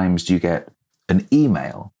many times do you get an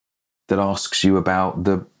email that asks you about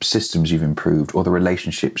the systems you've improved or the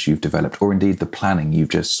relationships you've developed or indeed the planning you've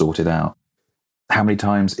just sorted out? How many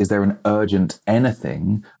times is there an urgent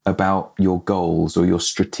anything about your goals or your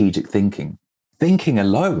strategic thinking? Thinking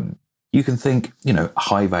alone, you can think,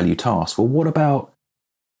 high value tasks. Well, what about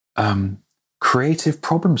creative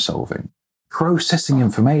problem solving, processing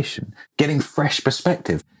information, getting fresh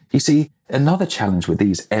perspective? You see, another challenge with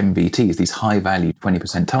these MVTs, these high value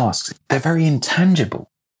 20% tasks, they're very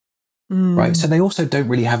intangible, right? So they also don't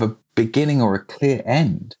really have a beginning or a clear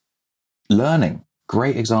end. Learning,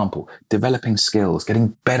 great example. Developing skills,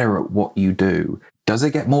 getting better at what you do. Does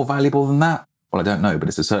it get more valuable than that? Well, I don't know, but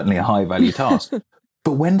it's certainly a high value task.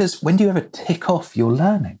 But when do you ever tick off your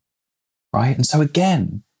learning, right? And so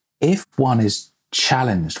again, if one is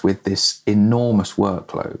challenged with this enormous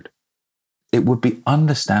workload, it would be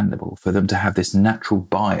understandable for them to have this natural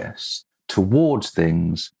bias towards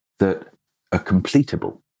things that are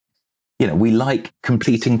completable. we like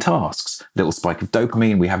completing tasks, little spike of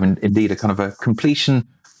dopamine. We have indeed a kind of a completion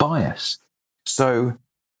bias. So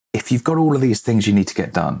if you've got all of these things you need to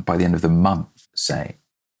get done by the end of the month, say,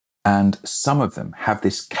 and some of them have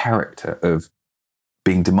this character of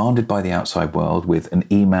being demanded by the outside world with an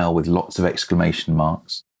email with lots of exclamation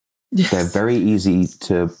marks. Yes. They're very easy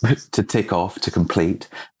to tick off, to complete,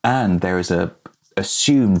 and there is a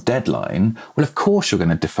assumed deadline. Well, of course you're going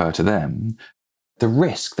to defer to them. The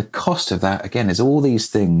risk, the cost of that, again, is all these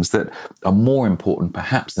things that are more important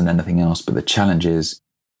perhaps than anything else, but the challenge is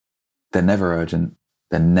they're never urgent,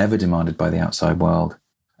 they're never demanded by the outside world,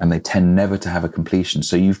 and they tend never to have a completion.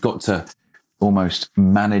 So you've got to almost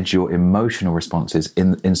manage your emotional responses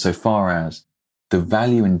insofar as the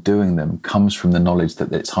value in doing them comes from the knowledge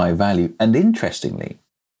that it's high value. And interestingly,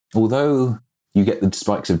 although you get the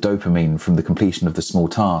spikes of dopamine from the completion of the small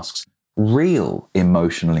tasks, real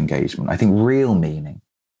emotional engagement, I think real meaning,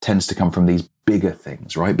 tends to come from these bigger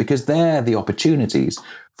things, right? Because they're the opportunities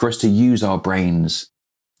for us to use our brains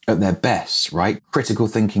at their best, right? Critical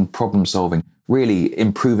thinking, problem solving, really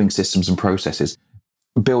improving systems and processes,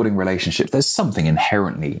 building relationships. There's something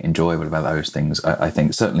inherently enjoyable about those things, I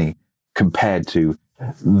think, certainly compared to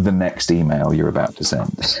the next email you're about to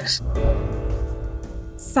send.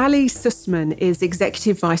 Sally Sussman is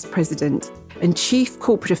Executive Vice President and Chief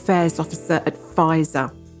Corporate Affairs Officer at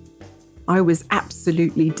Pfizer. I was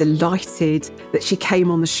absolutely delighted that she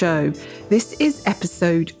came on the show. This is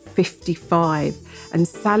episode 55, and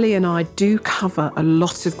Sally and I do cover a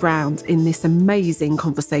lot of ground in this amazing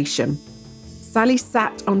conversation. Sally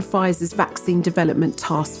sat on Pfizer's vaccine development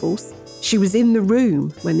task force. She was in the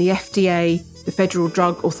room when the FDA, the Federal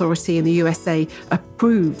Drug Authority in the USA,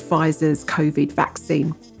 approved Pfizer's COVID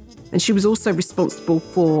vaccine. And she was also responsible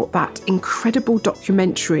for that incredible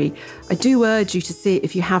documentary. I do urge you to see it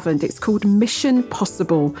if you haven't. It's called Mission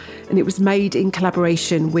Possible, and it was made in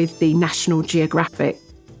collaboration with the National Geographic.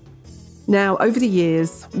 Now, over the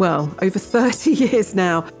years, over 30 years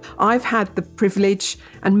now, I've had the privilege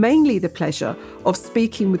and mainly the pleasure of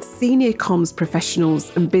speaking with senior comms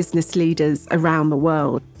professionals and business leaders around the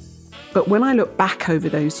world. But when I look back over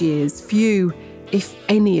those years, few, if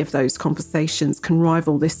any, of those conversations can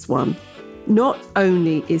rival this one. Not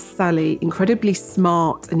only is Sally incredibly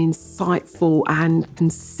smart and insightful and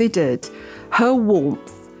considered, her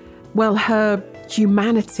warmth, her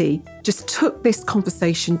humanity just took this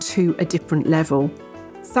conversation to a different level.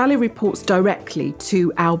 Sally reports directly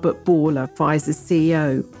to Albert Bourla, Pfizer's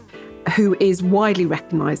CEO, who is widely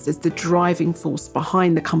recognised as the driving force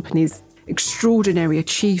behind the company's extraordinary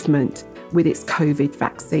achievement with its COVID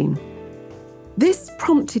vaccine. This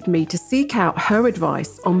prompted me to seek out her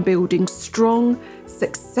advice on building strong,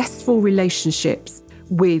 successful relationships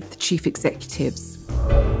with chief executives.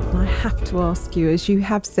 I have to ask you, as you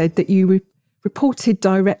have said that you reported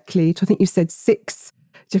directly to, I think you said 6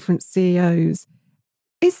 different CEOs.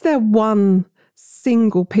 Is there one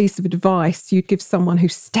single piece of advice you'd give someone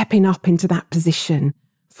who's stepping up into that position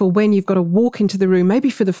for when you've got to walk into the room, maybe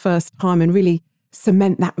for the first time, and really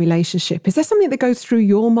cement that relationship? Is there something that goes through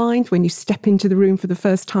your mind when you step into the room for the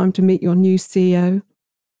first time to meet your new CEO?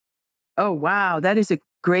 Oh, wow. That is a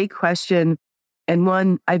great question, and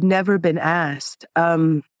one I've never been asked.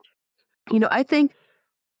 I think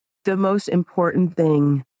the most important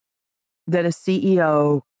thing that a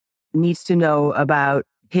CEO needs to know about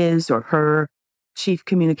his or her chief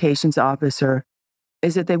communications officer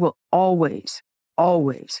is that they will always,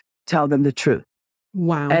 always tell them the truth.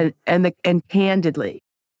 Wow. And candidly,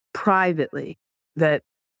 privately, that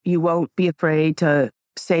you won't be afraid to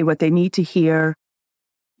say what they need to hear.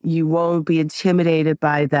 You won't be intimidated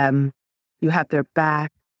by them. You have their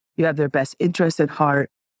back. You have their best interests at heart.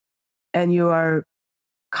 And you are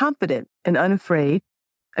confident and unafraid.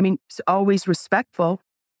 I mean, it's always respectful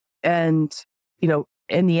and,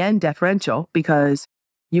 in the end, deferential, because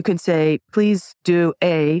you can say, please do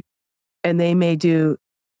A, and they may do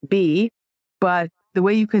B, but the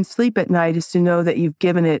way you can sleep at night is to know that you've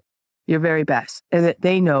given it your very best and that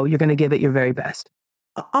they know you're going to give it your very best.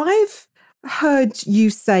 I've heard you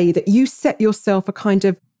say that you set yourself a kind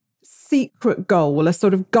of secret goal, a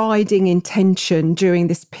sort of guiding intention during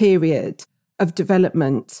this period of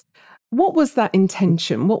development. What was that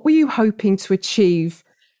intention? What were you hoping to achieve?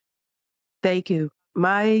 Thank you.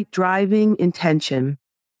 My driving intention,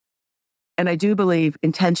 and I do believe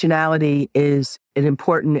intentionality is an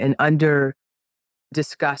important and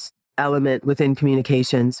under-discussed element within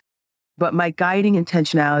communications, but my guiding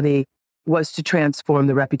intentionality was to transform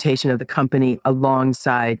the reputation of the company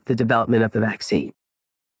alongside the development of the vaccine.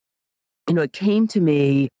 It came to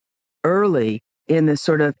me early in the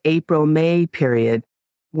sort of April, May period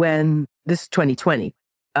when this is 2020,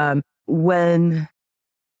 when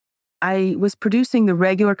I was producing the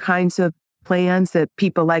regular kinds of plans that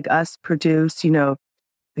people like us produce, the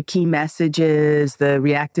key messages, the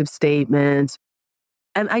reactive statements.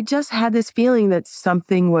 And I just had this feeling that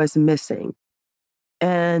something was missing.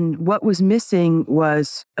 And what was missing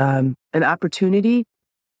was an opportunity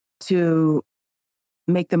to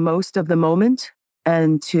make the most of the moment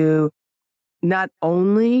and to not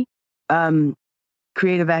only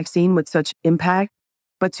create a vaccine with such impact,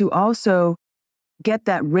 but to also get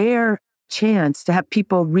that rare chance to have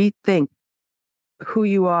people rethink who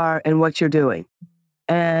you are and what you're doing.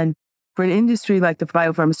 And for an industry like the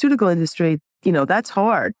biopharmaceutical industry, that's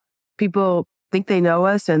hard. People think they know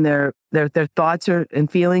us and their thoughts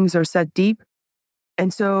and feelings are set deep.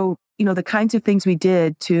 And so, the kinds of things we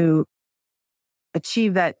did to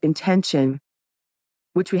achieve that intention,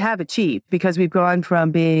 which we have achieved because we've gone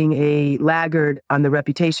from being a laggard on the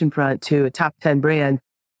reputation front to a top 10 brand,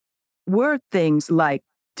 were things like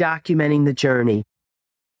documenting the journey,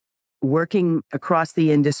 working across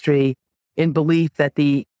the industry in belief that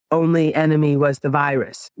the only enemy was the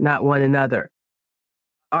virus, not one another.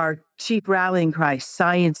 Our chief rallying cry,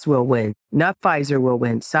 science will win, not Pfizer will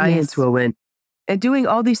win, science will win. And doing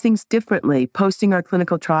all these things differently, posting our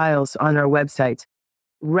clinical trials on our websites,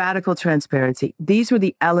 radical transparency. These were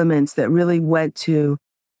the elements that really went to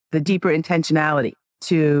the deeper intentionality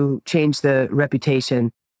to change the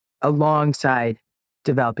reputation alongside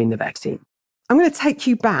developing the vaccine. I'm going to take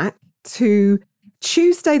you back to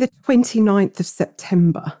Tuesday, the 29th of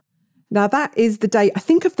September. Now, that is the day, I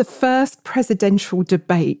think, of the first presidential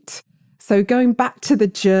debate. So going back to the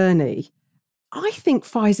journey, I think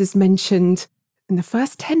Pfizer's mentioned in the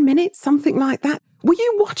first 10 minutes, something like that. Were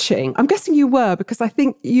you watching? I'm guessing you were, because I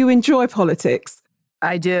think you enjoy politics.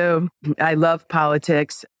 I do. I love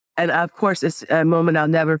politics. And of course, it's a moment I'll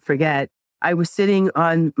never forget. I was sitting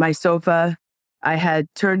on my sofa. I had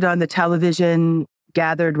turned on the television,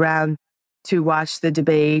 gathered round to watch the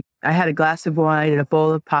debate. I had a glass of wine and a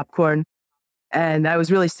bowl of popcorn. And I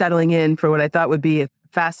was really settling in for what I thought would be a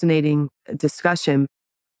fascinating discussion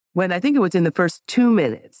when I think it was in the first 2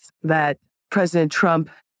 minutes that President Trump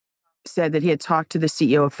said that he had talked to the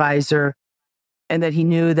CEO of Pfizer and that he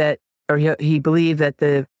knew that, or he believed that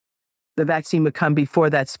the vaccine would come before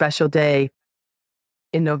that special day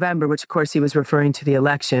in November, which of course he was referring to the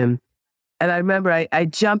election. And I remember I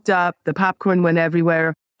jumped up, the popcorn went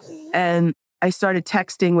everywhere, and I started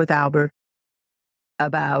texting with Albert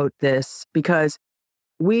about this because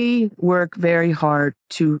we work very hard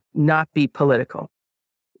to not be political.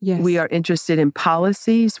 Yes. We are interested in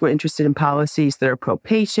policies. We're interested in policies that are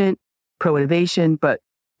pro-patient, pro-innovation, but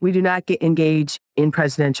we do not engage in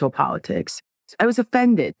presidential politics. I was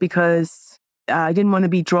offended because I didn't want to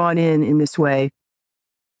be drawn in this way.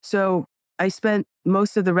 So I spent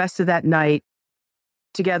most of the rest of that night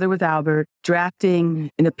together with Albert drafting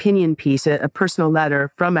an opinion piece, a personal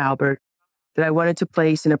letter from Albert that I wanted to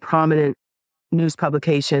place in a prominent news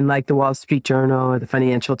publication like the Wall Street Journal or the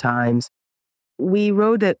Financial Times. We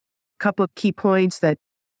wrote a couple of key points that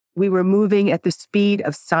we were moving at the speed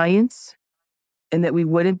of science and that we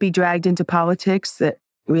wouldn't be dragged into politics, that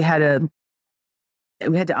we had to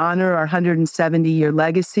honor our 170-year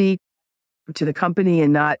legacy to the company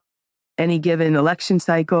and not any given election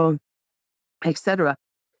cycle, et cetera.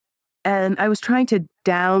 And I was trying to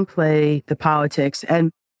downplay the politics,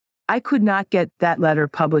 and I could not get that letter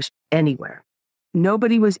published anywhere.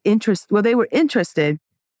 Nobody was interested. Well, they were interested,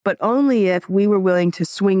 but only if we were willing to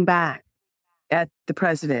swing back at the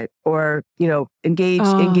president or,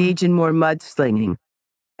 engage in more mudslinging.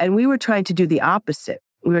 And we were trying to do the opposite.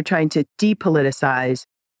 We were trying to depoliticize,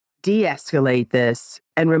 de-escalate this,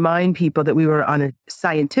 and remind people that we were on a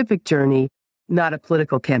scientific journey, not a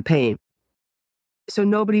political campaign. So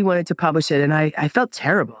nobody wanted to publish it. And I felt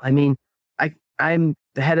terrible. I mean, I'm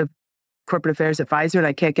the head of corporate affairs at Pfizer and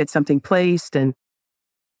I can't get something placed. And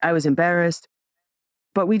I was embarrassed.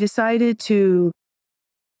 But we decided to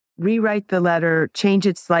rewrite the letter, change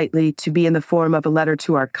it slightly to be in the form of a letter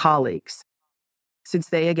to our colleagues. Since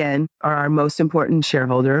they, again, are our most important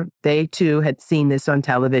shareholder, they too had seen this on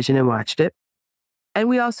television and watched it. And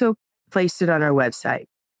we also placed it on our website,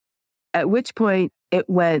 at which point it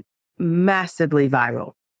went massively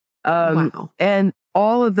viral. Wow. And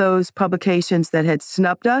all of those publications that had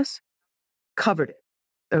snubbed us covered it.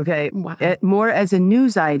 Okay. Wow. More as a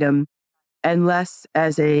news item and less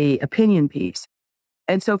as a opinion piece.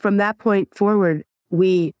 And so from that point forward,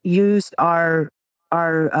 we used our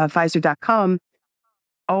Pfizer.com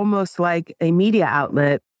almost like a media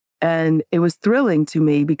outlet. And it was thrilling to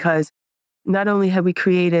me because not only had we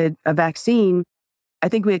created a vaccine I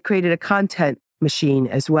think we had created a content machine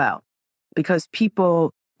as well, because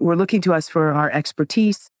people were looking to us for our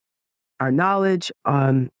expertise, our knowledge.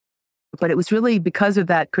 But it was really because of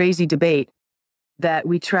that crazy debate that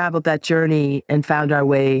we traveled that journey and found our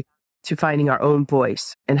way to finding our own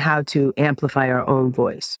voice and how to amplify our own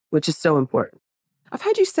voice, which is so important. I've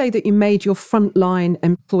heard you say that you made your frontline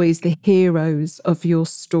employees the heroes of your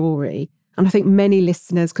story. And I think many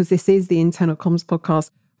listeners, because this is the Internal Comms podcast,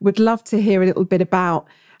 would love to hear a little bit about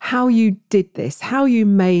how you did this, how you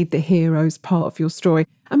made the heroes part of your story,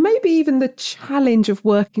 and maybe even the challenge of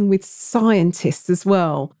working with scientists as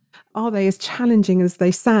well. Are they as challenging as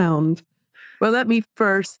they sound? Well, let me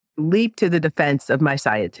first leap to the defense of my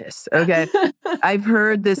scientists. Okay. I've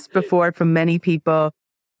heard this before from many people,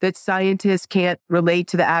 that scientists can't relate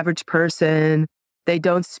to the average person. They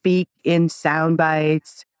don't speak in sound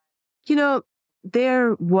bites.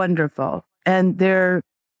 They're wonderful. And the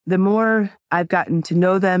more I've gotten to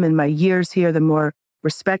know them in my years here, the more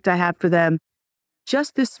respect I have for them.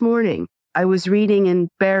 Just this morning, I was reading in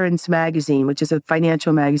Barron's magazine, which is a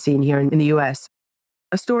financial magazine here in the US,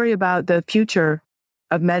 a story about the future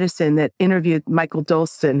of medicine that interviewed Michael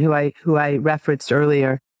Dolston, who I referenced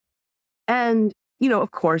earlier. And,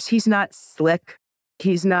 of course, he's not slick.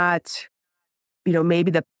 He's not,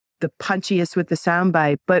 maybe the punchiest with the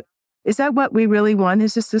soundbite. But is that what we really want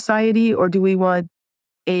as a society? Or do we want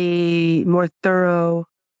a more thorough,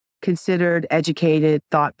 considered, educated,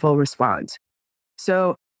 thoughtful response?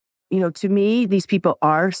 So, to me, these people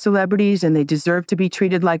are celebrities and they deserve to be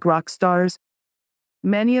treated like rock stars.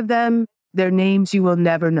 Many of them, their names you will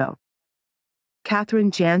never know.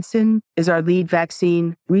 Katherine Jansen is our lead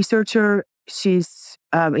vaccine researcher. She's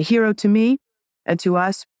a hero to me and to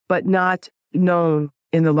us, but not known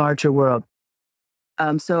in the larger world.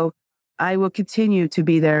 So I will continue to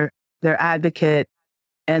be their advocate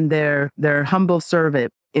and their humble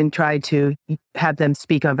servant in trying to have them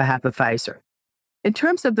speak on behalf of Pfizer. In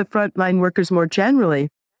terms of the frontline workers more generally,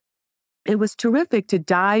 it was terrific to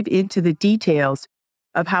dive into the details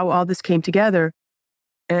of how all this came together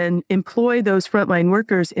and employ those frontline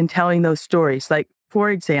workers in telling those stories. Like,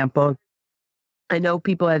 for example, I know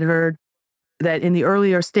people had heard that in the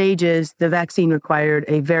earlier stages, the vaccine required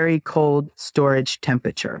a very cold storage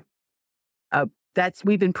temperature.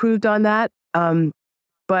 We've improved on that.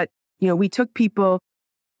 But we took people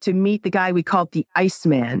to meet the guy we called the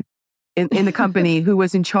Iceman in the company who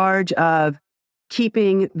was in charge of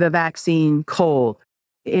keeping the vaccine cold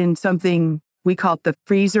in something we called the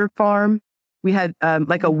freezer farm. We had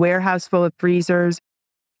like a warehouse full of freezers.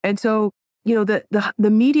 And so, the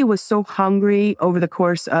media was so hungry over the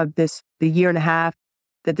course of the year and a half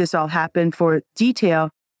that this all happened for detail,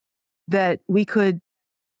 that we could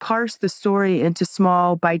parse the story into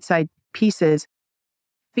small bite-sized pieces,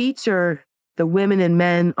 feature the women and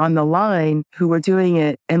men on the line who were doing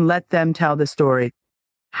it, and let them tell the story.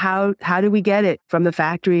 How did we get it from the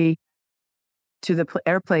factory to the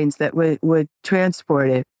airplanes that would transport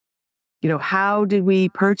it? How did we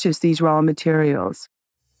purchase these raw materials?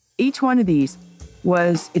 Each one of these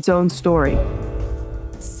was its own story.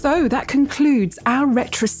 So that concludes our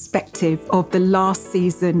retrospective of the last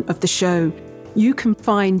season of the show. You can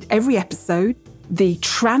find every episode, the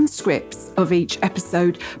transcripts of each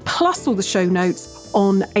episode, plus all the show notes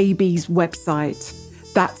on AB's website.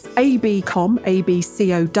 That's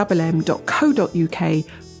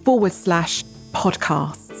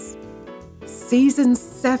abcom.co.uk/podcasts. Season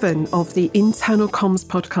 7 of the Internal Comms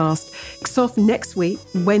podcast kicks off next week,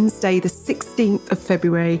 Wednesday, the 16th of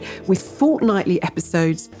February, with fortnightly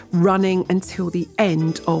episodes running until the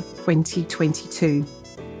end of 2022.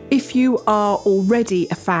 If you are already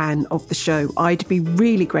a fan of the show, I'd be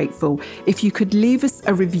really grateful if you could leave us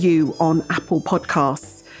a review on Apple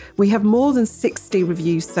Podcasts. We have more than 60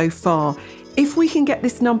 reviews so far. If we can get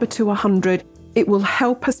this number to 100, it will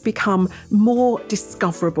help us become more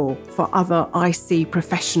discoverable for other IC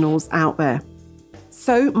professionals out there.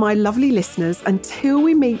 So, my lovely listeners, until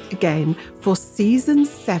we meet again for Season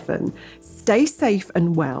 7, stay safe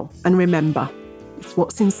and well. And remember, it's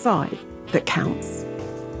what's inside that counts.